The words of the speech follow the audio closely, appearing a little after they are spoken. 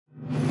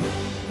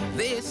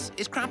This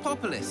is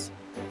Krapopolis.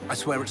 I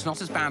swear it's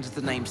not as bad as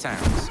the name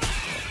sounds.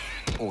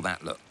 Or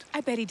that looked.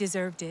 I bet he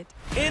deserved it.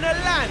 In a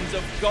land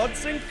of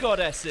gods and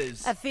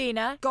goddesses.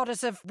 Athena,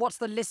 goddess of what's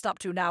the list up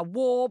to now?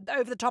 War,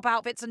 over-the-top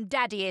outfits and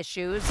daddy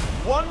issues.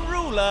 One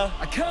ruler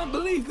I can't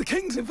believe the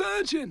king's a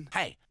virgin.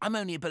 Hey, I'm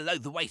only a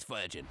below-the-waist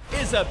virgin.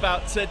 is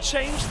about to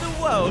change the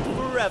world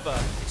forever.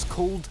 It's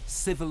called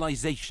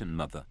Civilization,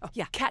 Mother. Oh,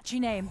 yeah, catchy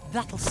name.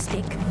 That'll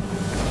stick.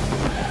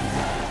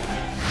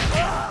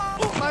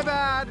 Oh, my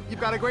bad. You've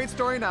got a great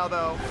story now,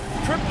 though.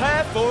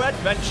 Prepare for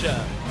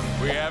adventure.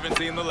 We haven't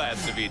seen the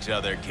last of each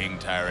other, King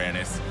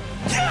Tyrannus.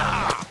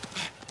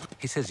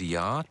 He says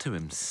 "yah" to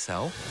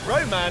himself.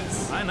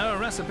 Romance. I know a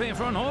recipe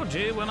for an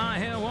orgy when I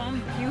hear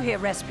one. You hear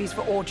recipes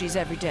for orgies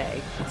every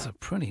day. It's a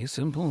pretty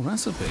simple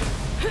recipe.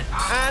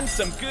 And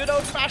some good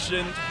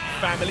old-fashioned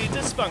family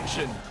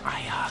dysfunction.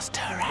 I asked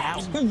her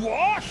out.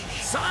 What?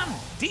 Son,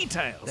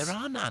 details. There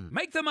are none.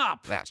 Make them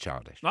up. That's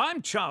childish.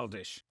 I'm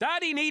childish.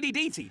 Daddy needy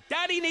deety.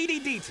 Daddy needy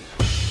deety.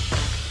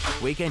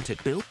 We're going to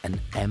build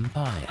an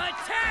empire.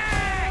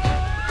 Attack!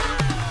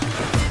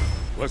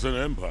 What's an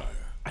empire?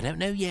 I don't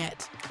know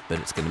yet, but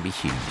it's going to be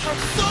huge.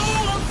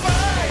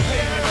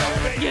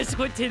 Guess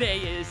what today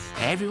is?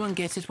 Everyone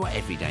guesses what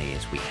every day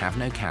is. We have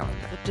no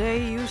calendar. The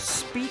day you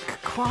speak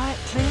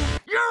quietly.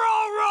 You're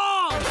all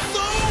wrong!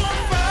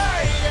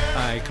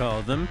 I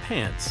call them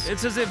pants.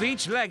 It's as if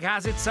each leg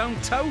has its own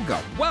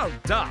toga. Well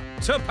done.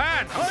 To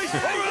pants!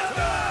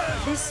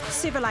 This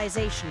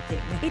civilization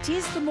thing, it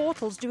is the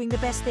mortals doing the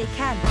best they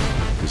can.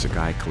 There's a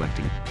guy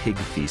collecting pig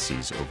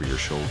feces over your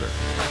shoulder.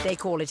 They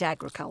call it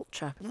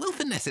agriculture. We'll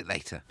finesse it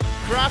later.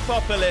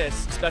 Krapopolis.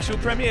 Special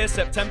premiere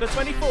September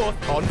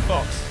 24th on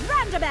Fox.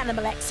 Random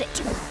animal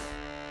exit.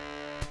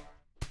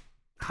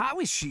 How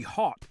is she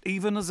hot,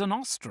 even as an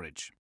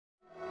ostrich?